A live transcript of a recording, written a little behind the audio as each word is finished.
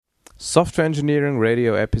Software Engineering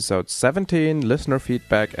Radio Episode 17, Listener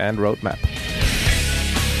Feedback and Roadmap.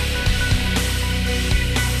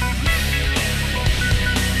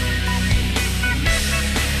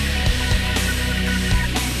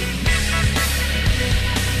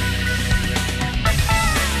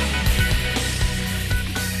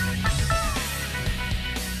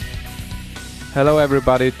 Hello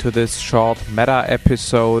everybody to this short meta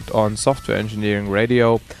episode on Software Engineering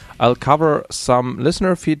Radio. I'll cover some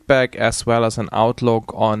listener feedback as well as an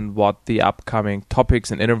outlook on what the upcoming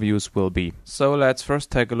topics and interviews will be. So let's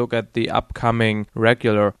first take a look at the upcoming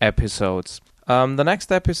regular episodes. The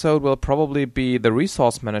next episode will probably be the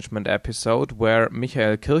resource management episode where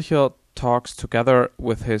Michael Kircher talks together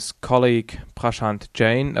with his colleague Prashant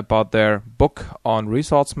Jain about their book on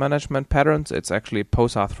resource management patterns. It's actually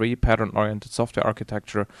POSA 3, Pattern-Oriented Software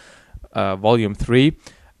Architecture, Volume 3.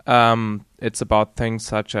 It's about things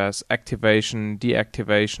such as activation,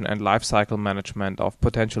 deactivation, and lifecycle management of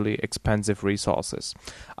potentially expensive resources.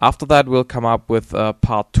 After that, we'll come up with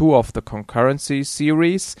part 2 of the concurrency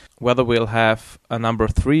series. Whether we'll have a number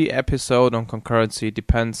 3 episode on concurrency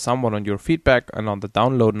depends somewhat on your feedback and on the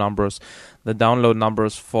download numbers. The download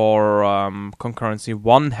numbers for concurrency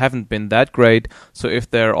 1 haven't been that great, so if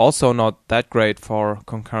they're also not that great for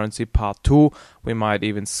concurrency part 2, we might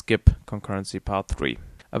even skip concurrency part 3.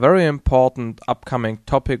 A very important upcoming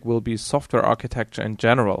topic will be software architecture in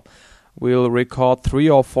general. We'll record 3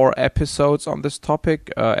 or 4 episodes on this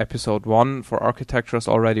topic. Episode 1 for architecture is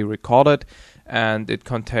already recorded, and it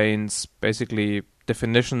contains basically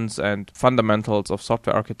definitions and fundamentals of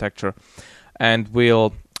software architecture. And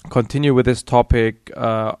we'll continue with this topic,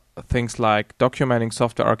 things like documenting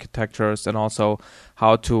software architectures and also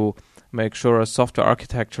how to make sure a software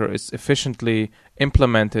architecture is efficiently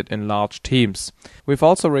implemented in large teams. We've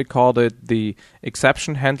also recorded the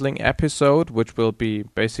exception handling episode, which will be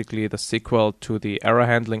basically the sequel to the error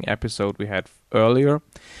handling episode we had earlier.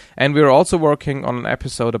 And we're also working on an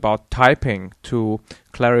episode about typing to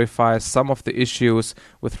clarify some of the issues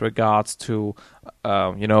with regards to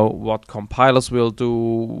what compilers will do,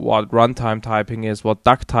 what runtime typing is, what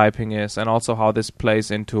duck typing is, and also how this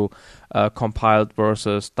plays into compiled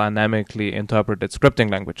versus dynamically interpreted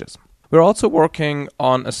scripting languages. We're also working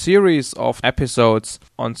on a series of episodes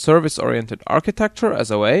on service-oriented architecture,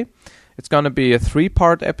 SOA. It's going to be a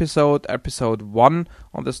 3-part episode. Episode 1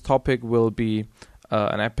 on this topic will be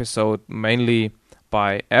an episode mainly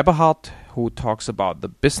by Eberhard, who talks about the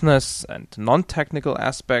business and non-technical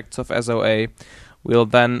aspects of SOA. We'll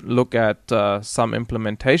then look at some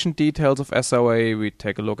implementation details of SOA. We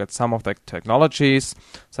take a look at some of the technologies,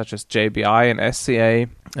 such as JBI and SCA,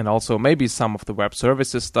 and also maybe some of the web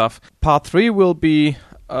services stuff. Part 3 will be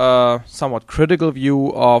a somewhat critical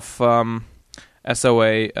view of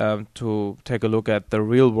SOA to take a look at the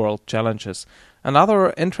real-world challenges.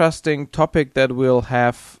 Another interesting topic that we'll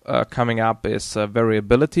have coming up is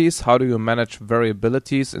variabilities. How do you manage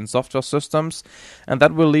variabilities in software systems? And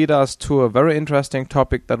that will lead us to a very interesting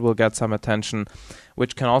topic that will get some attention,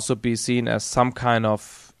 which can also be seen as some kind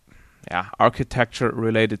of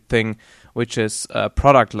architecture-related thing, which is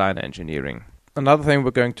product line engineering. Another thing we're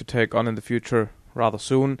going to take on in the future rather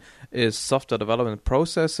soon is software development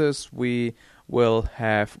processes. We will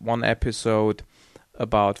have one episode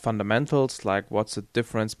about fundamentals, like what's the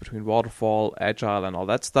difference between waterfall, agile, and all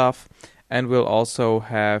that stuff. And we'll also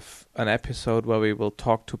have an episode where we will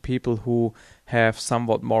talk to people who have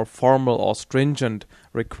somewhat more formal or stringent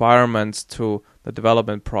requirements to the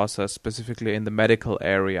development process, specifically in the medical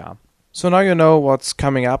area. So now you know what's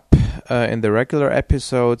coming up in the regular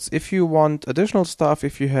episodes. If you want additional stuff,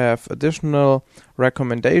 if you have additional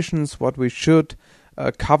recommendations, what we should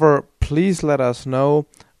cover, please let us know.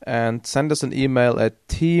 And send us an email at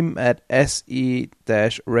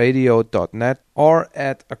team@se-radio.net or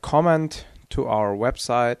add a comment to our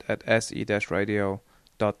website at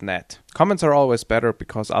se-radio.net. Comments are always better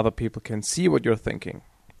because other people can see what you're thinking.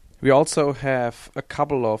 We also have a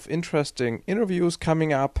couple of interesting interviews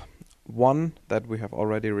coming up. One that we have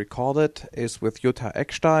already recorded is with Jutta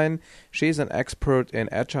Eckstein. She's an expert in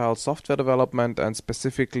agile software development and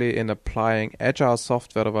specifically in applying agile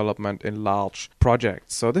software development in large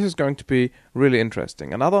projects. So this is going to be really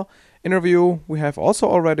interesting. Another interview we have also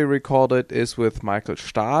already recorded is with Michael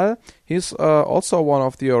Stahl. He's also one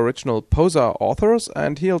of the original POSA authors,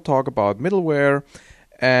 and he'll talk about middleware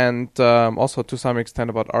and also to some extent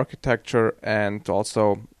about architecture and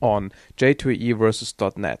also on J2EE versus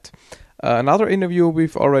 .NET. Another interview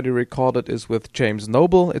we've already recorded is with James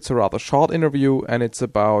Noble. It's a rather short interview and it's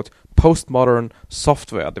about postmodern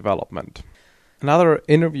software development. Another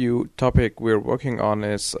interview topic we're working on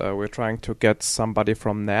is we're trying to get somebody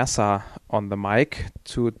from NASA on the mic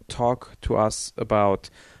to talk to us about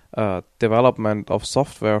development of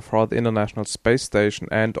software for the International Space Station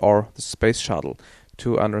and or the Space Shuttle,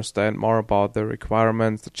 to understand more about the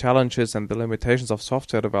requirements, the challenges and the limitations of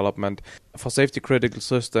software development for safety critical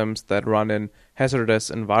systems that run in hazardous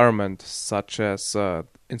environments such as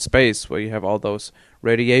in space, where you have all those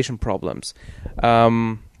radiation problems.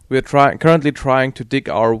 We're currently trying to dig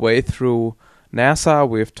our way through NASA.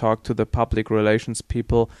 We've talked to the public relations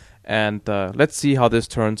people, and let's see how this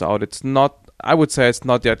turns out. I would say it's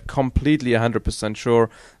not yet completely 100% sure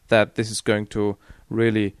that this is going to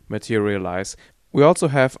really materialize. We also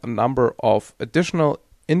have a number of additional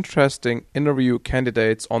interesting interview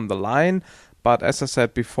candidates on the line, but as I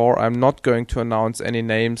said before, I'm not going to announce any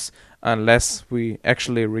names unless we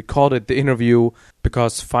actually recorded the interview,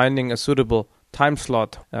 because finding a suitable time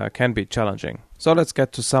slot can be challenging. So let's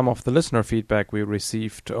get to some of the listener feedback we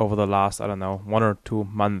received over the last, 1 or 2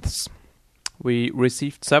 months. We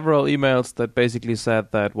received several emails that basically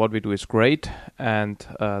said that what we do is great and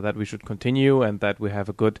that we should continue, and that we have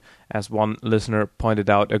a good, as one listener pointed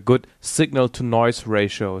out, a good signal to noise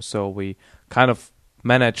ratio. So we kind of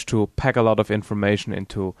managed to pack a lot of information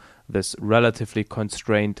into this relatively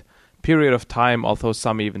constrained period of time, although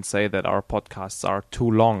some even say that our podcasts are too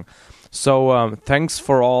long. So thanks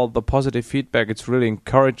for all the positive feedback. It's really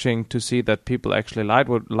encouraging to see that people actually like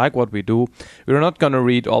what we do. We're not going to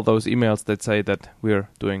read all those emails that say that we're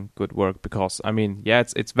doing good work, because,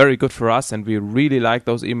 it's very good for us and we really like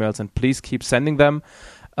those emails, and please keep sending them,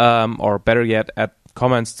 or better yet, add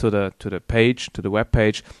comments to the page, to the web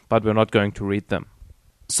page, but we're not going to read them.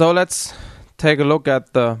 So let's take a look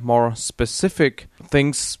at the more specific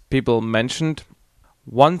things people mentioned.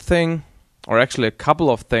 One thing, or actually a couple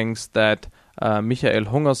of things that Michael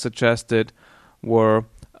Hunger suggested were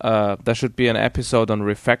there should be an episode on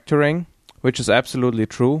refactoring, which is absolutely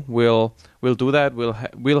true. We'll do that.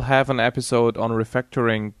 We'll have an episode on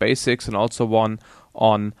refactoring basics and also one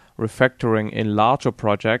on refactoring in larger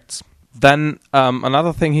projects. Then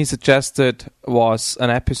another thing he suggested was an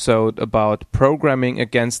episode about programming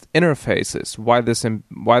against interfaces, why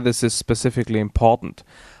this is specifically important.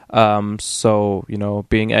 So,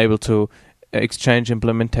 being able to exchange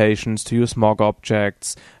implementations, to use mock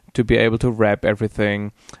objects, to be able to wrap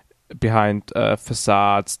everything behind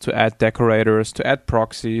facades, to add decorators, to add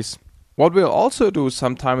proxies. What we'll also do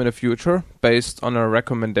sometime in the future, based on a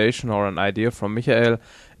recommendation or an idea from Michael,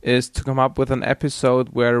 is to come up with an episode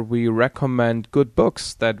where we recommend good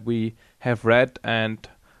books that we have read and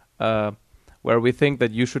where we think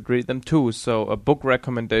that you should read them too. So a book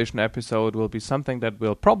recommendation episode will be something that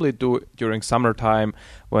we'll probably do during summertime,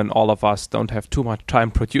 when all of us don't have too much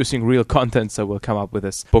time producing real content, so we'll come up with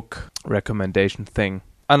this book recommendation thing.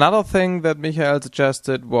 Another thing that Michael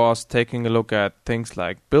suggested was taking a look at things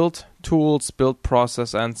like build tools, build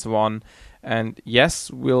process, and so on. And yes,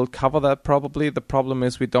 we'll cover that probably. The problem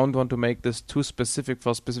is we don't want to make this too specific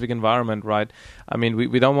for a specific environment, right?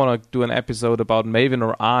 We don't want to do an episode about Maven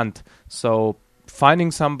or Ant. So finding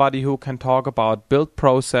somebody who can talk about build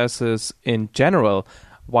processes in general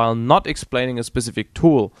while not explaining a specific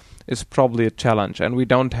tool is probably a challenge, and we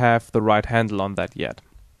don't have the right handle on that yet.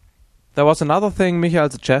 There was another thing Michael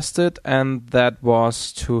suggested, and that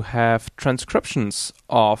was to have transcriptions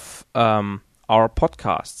of our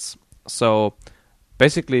podcasts. So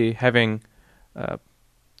basically having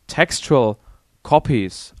textual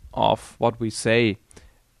copies of what we say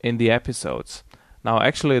in the episodes. Now,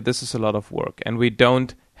 actually, this is a lot of work, and we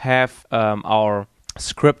don't have our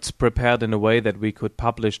scripts prepared in a way that we could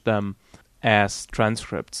publish them as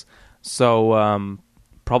transcripts. So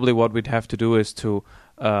probably what we'd have to do is to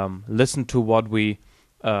listen to what we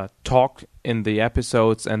talk in the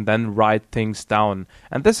episodes and then write things down.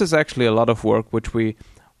 And this is actually a lot of work which we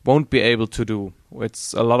won't be able to do.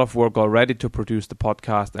 It's a lot of work already to produce the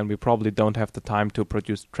podcast, and we probably don't have the time to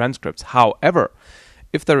produce transcripts. However,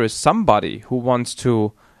 if there is somebody who wants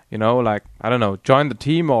to, join the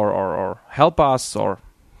team or help us or,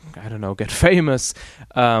 get famous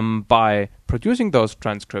by producing those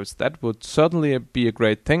transcripts, that would certainly be a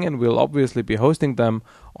great thing, and we'll obviously be hosting them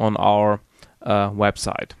on our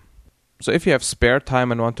website. So if you have spare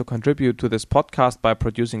time and want to contribute to this podcast by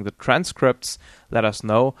producing the transcripts, let us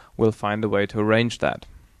know. We'll find a way to arrange that.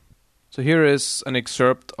 So here is an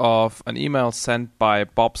excerpt of an email sent by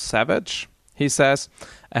Bob Savage. He says,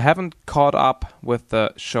 I haven't caught up with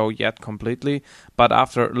the show yet completely, but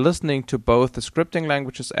after listening to both the scripting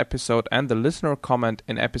languages episode and the listener comment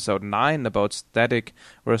in episode 9 about static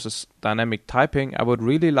versus dynamic typing, I would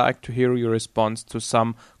really like to hear your response to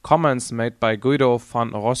some comments made by Guido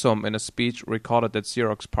van Rossum in a speech recorded at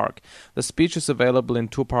Xerox PARC. The speech is available in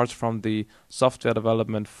 2 parts from the Software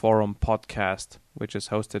Development Forum podcast, which is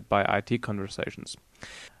hosted by IT Conversations.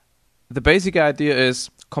 The basic idea is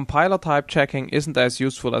compiler type checking isn't as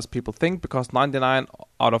useful as people think because 99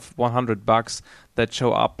 out of 100 bugs that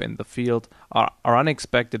show up in the field are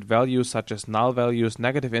unexpected values such as null values,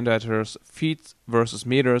 negative indicators, feet versus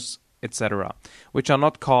meters, etc., which are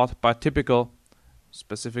not caught by typical,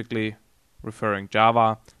 specifically referring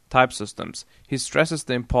Java, type systems. He stresses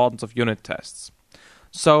the importance of unit tests.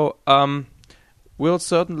 So we'll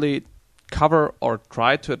certainly cover or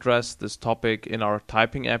try to address this topic in our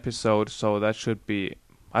typing episode, so that should be,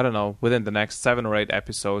 I don't know, within the next 7 or 8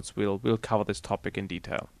 episodes we'll cover this topic in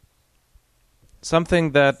detail.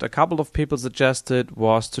 Something that a couple of people suggested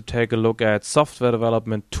was to take a look at software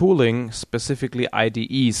development tooling, specifically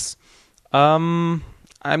IDEs. I'm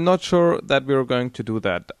not sure that we're going to do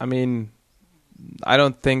that. I mean, I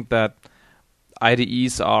don't think that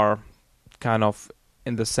IDEs are kind of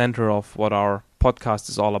in the center of what our podcast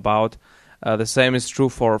is all about. The same is true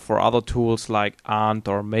for other tools like Ant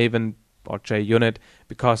or Maven or JUnit,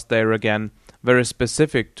 because they're again very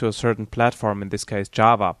specific to a certain platform, in this case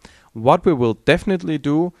Java. What we will definitely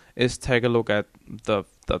do is take a look at the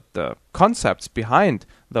concepts behind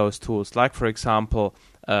those tools, like for example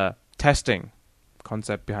testing,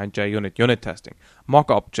 concept behind JUnit, unit testing, mock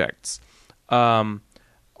objects,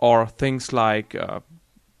 or things like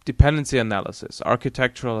dependency analysis,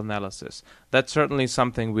 architectural analysis. That's certainly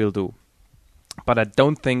something we'll do. But I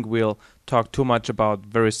don't think we'll talk too much about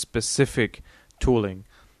very specific tooling,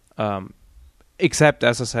 except,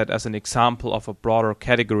 as I said, as an example of a broader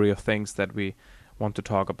category of things that we want to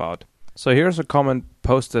talk about. So here's a comment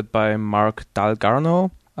posted by Mark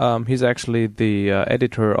Dalgarno. He's actually the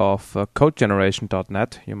editor of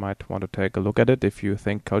CodeGeneration.net. You might want to take a look at it if you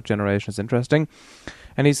think code generation is interesting.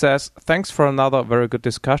 And he says, thanks for another very good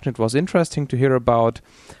discussion. It was interesting to hear about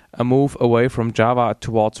a move away from Java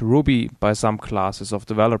towards Ruby by some classes of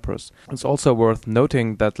developers. It's also worth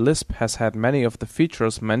noting that Lisp has had many of the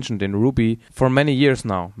features mentioned in Ruby for many years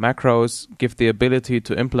now. Macros give the ability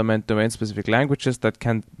to implement domain-specific languages that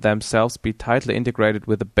can themselves be tightly integrated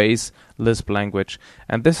with the base Lisp language,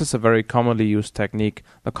 and this is a very commonly used technique.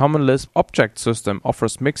 The common Lisp object system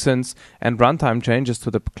offers mixins and runtime changes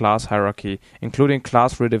to the class hierarchy, including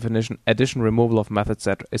class redefinition, addition, removal of methods,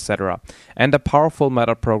 etc., and a powerful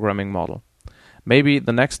meta programming model. Maybe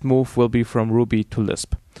the next move will be from Ruby to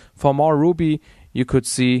Lisp. For more Ruby, you could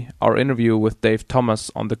see our interview with Dave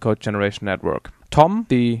Thomas on the Code Generation Network. Tom,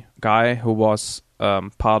 the guy who was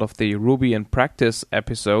part of the Ruby in Practice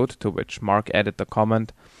episode, to which Mark added the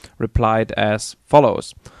comment, replied as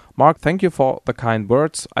follows. Mark, thank you for the kind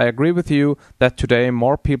words. I agree with you that today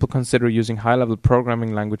more people consider using high-level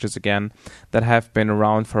programming languages again that have been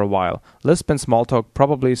around for a while. Lisp and Smalltalk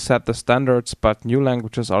probably set the standards, but new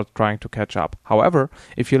languages are trying to catch up. However,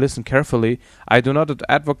 if you listen carefully, I do not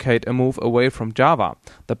advocate a move away from Java.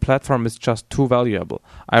 The platform is just too valuable.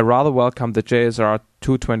 I rather welcome the JSR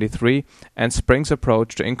 223 and Spring's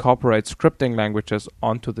approach to incorporate scripting languages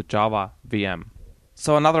onto the Java VM.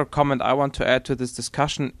 So another comment I want to add to this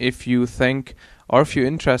discussion, if you think or if you're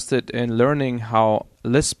interested in learning how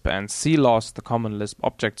Lisp and CLOS, the common Lisp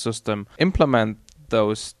object system, implement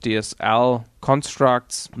those DSL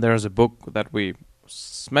constructs, there's a book that we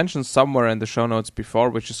mentioned somewhere in the show notes before,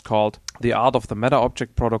 which is called The Art of the Meta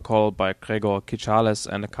Object Protocol by Gregor Kichales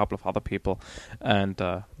and a couple of other people. And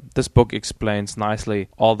this book explains nicely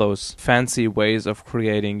all those fancy ways of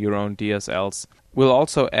creating your own DSLs. We'll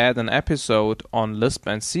also add an episode on Lisp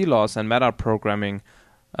and CLOS and meta programming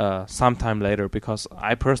sometime later, because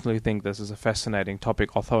I personally think this is a fascinating topic,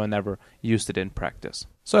 although I never used it in practice.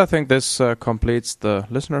 So I think this completes the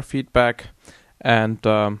listener feedback, and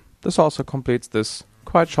this also completes this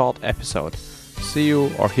quite short episode. See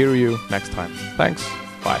you or hear you next time. Thanks.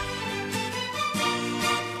 Bye.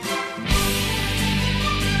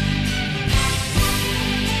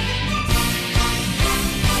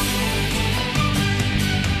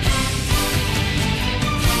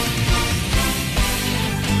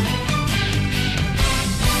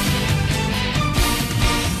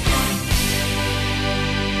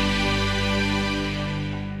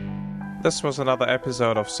 This was another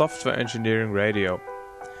episode of Software Engineering Radio.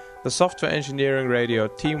 The Software Engineering Radio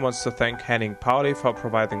team wants to thank Henning Pauli for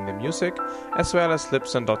providing the music, as well as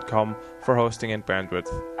Libsyn.com for hosting and bandwidth.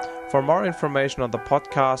 For more information on the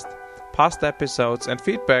podcast, past episodes and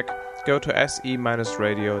feedback, go to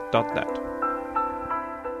se-radio.net.